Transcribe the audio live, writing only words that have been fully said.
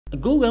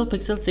Google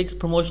Pixel 6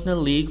 promotional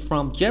leak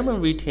from German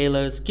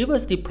retailers give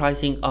us the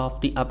pricing of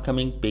the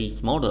upcoming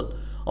base model.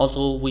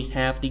 Also, we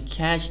have the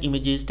cache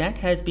images that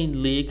has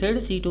been leaked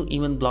courtesy to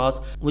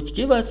EvenBlast, which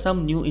give us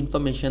some new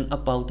information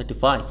about the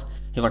device.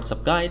 Hey, what's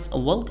up guys,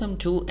 welcome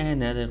to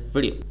another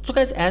video. So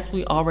guys, as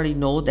we already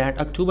know that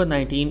October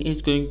 19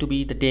 is going to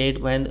be the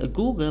date when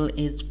Google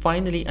is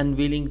finally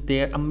unveiling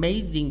their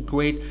amazing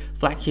great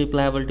flagship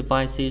level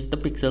devices, the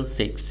Pixel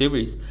 6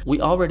 series.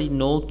 We already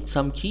know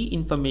some key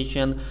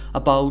information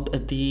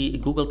about the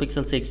Google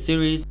Pixel 6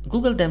 series.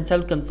 Google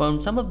themselves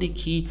confirmed some of the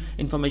key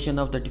information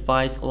of the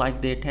device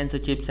like their Tensor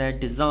chipset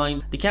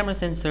design, the camera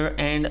sensor,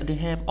 and they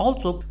have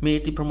also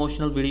made the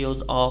promotional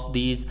videos of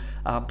these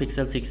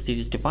Pixel 6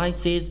 series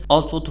devices.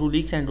 Also through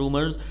leaks and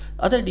rumors,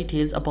 other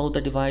details about the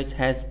device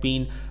has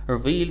been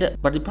revealed,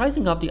 but the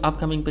pricing of the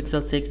upcoming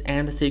Pixel 6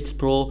 and the 6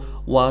 Pro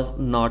was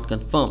not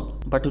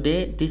confirmed. But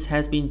today this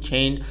has been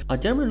changed. A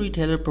German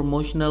retailer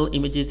promotional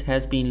images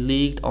has been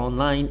leaked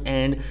online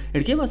and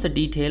it gave us a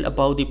detail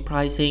about the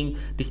pricing,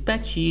 the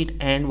spec sheet,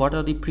 and what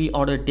are the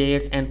pre-order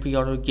dates and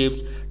pre-order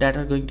gifts that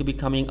are going to be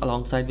coming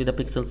alongside with the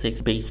Pixel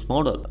 6 base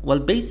model. Well,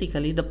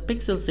 basically the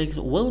Pixel 6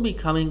 will be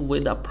coming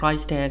with a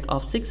price tag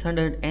of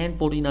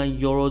 649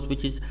 euros,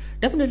 which is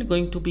definitely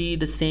going to be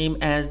the same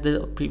as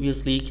the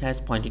previous leak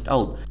has pointed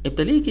out. If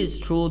the leak is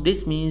true,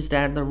 this means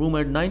that the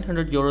rumored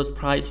 900 euros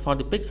price for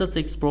the Pixel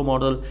 6 Pro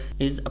model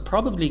is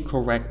probably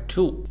correct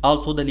too.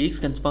 Also, the leaks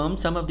confirm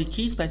some of the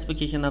key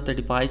specifications of the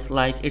device,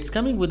 like it's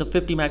coming with a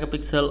 50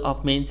 megapixel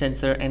of main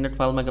sensor and a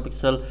 12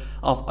 megapixel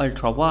of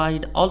ultra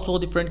wide. Also,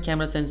 the front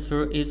camera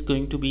sensor is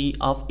going to be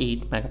of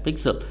 8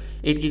 megapixel.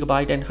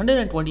 8GB and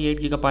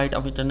 128GB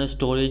of internal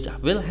storage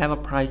will have a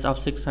price of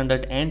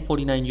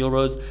 649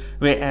 euros,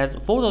 whereas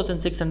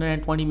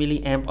 4620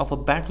 milliamp of a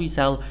battery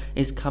cell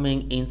is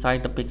coming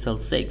inside the Pixel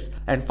 6.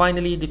 And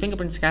finally, the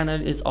fingerprint scanner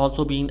is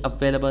also being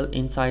available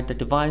inside the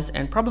device,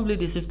 and probably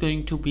this is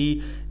going to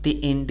be the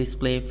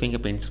in-display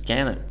fingerprint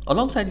scanner.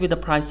 Alongside with the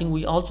pricing,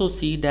 we also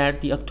see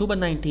that the October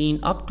 19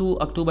 up to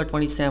October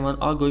 27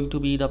 are going to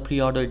be the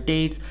pre-order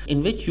dates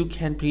in which you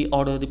can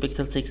pre-order the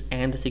Pixel 6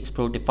 and the 6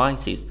 Pro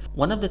devices.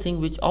 One of the things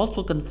which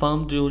also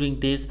confirmed during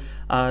this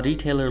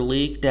retailer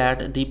leak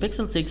that the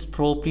Pixel 6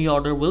 Pro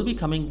pre-order will be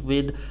coming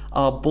with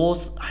a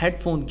Bose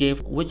headphone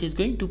gift, which is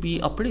going to be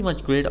a pretty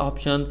much great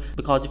option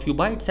because if you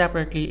buy it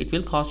separately it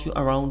will cost you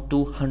around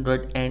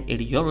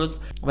 280 euros.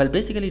 Well,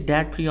 basically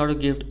that pre-order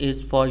gift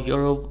is for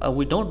Europe.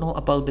 We don't know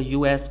about the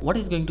US what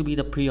is going to be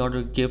the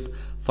pre-order gift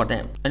for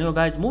them. Anyway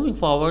guys, moving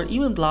forward,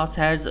 EvenBlast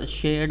has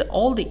shared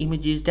all the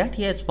images that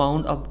he has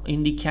found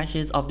in the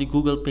caches of the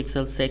Google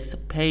Pixel 6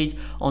 page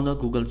on the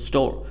Google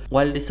Store.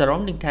 While the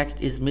surrounding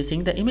text is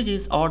missing, the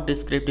images are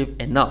descriptive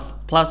enough.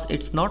 Plus,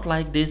 it's not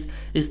like this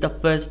is the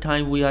first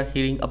time we are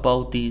hearing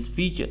about these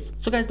features.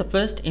 So guys, the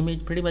first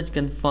image pretty much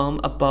confirm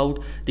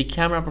about the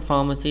camera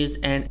performances,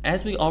 and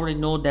as we already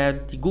know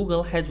that the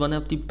Google has one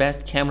of the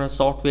best camera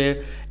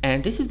software,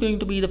 and this is going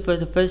to be the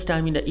first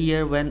time in the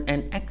year when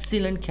an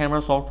excellent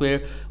camera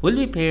software will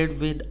be paired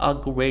with a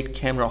great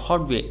camera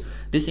hardware.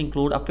 This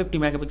includes a 50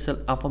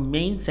 megapixel of a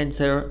main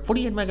sensor,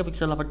 48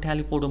 megapixel of a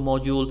telephoto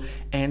module,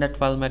 and a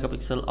 12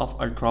 megapixel of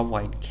ultra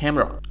wide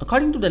camera.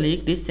 According to the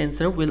leak, this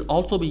sensor will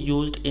also be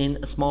used in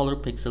a smaller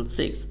Pixel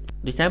 6.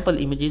 The sample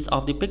images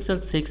of the Pixel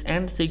 6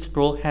 and 6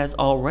 Pro has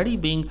already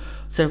been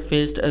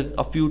surfaced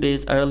a few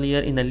days earlier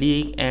in a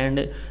leak,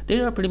 and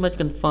they are pretty much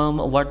confirm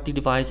what the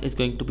device is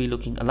going to be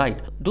looking like.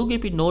 Do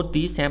keep it note,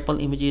 these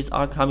sample images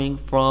are coming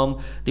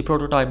from the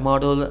prototype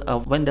model.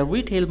 When the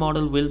retail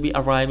model will be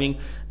arriving,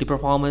 the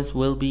performance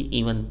will be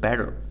even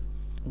better.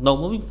 Now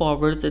moving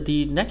forward,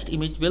 the next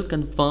image will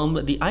confirm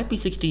the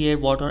IP68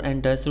 water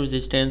and dust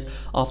resistance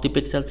of the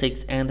Pixel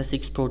 6 and the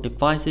 6 Pro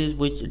devices,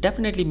 which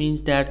definitely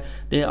means that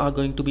they are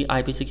going to be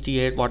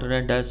IP68 water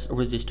and dust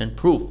resistant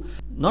proof.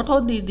 Not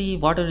only the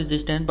water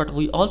resistant, but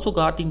we also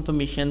got the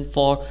information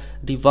for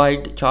the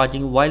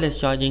wireless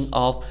charging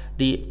of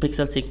the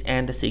Pixel 6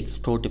 and the 6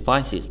 Pro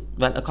devices.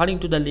 Well, according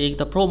to the leak,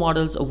 the Pro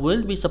models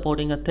will be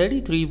supporting a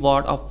 33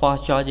 watt of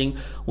fast charging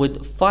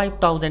with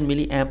 5000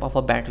 milliamp of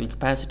a battery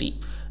capacity.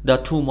 The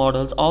two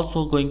models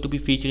also going to be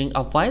featuring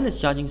a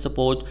wireless charging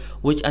support,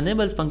 which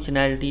enables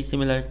functionality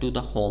similar to the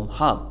Home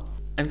Hub.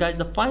 And guys,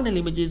 the final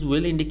images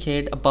will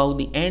indicate about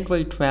the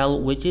Android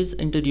 12, which is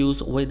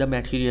introduced with the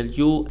Material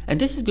U,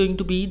 and this is going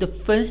to be the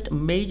first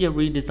major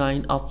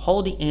redesign of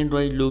how the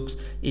Android looks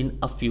in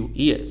a few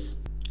years.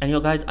 And yo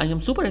guys, I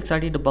am super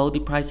excited about the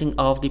pricing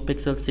of the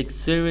Pixel 6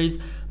 series.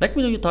 Let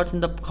me know your thoughts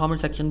in the comment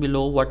section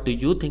below. What do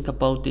you think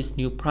about this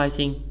new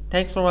pricing?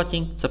 Thanks for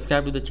watching.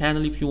 Subscribe to the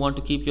channel if you want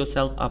to keep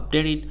yourself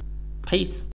updated. Peace.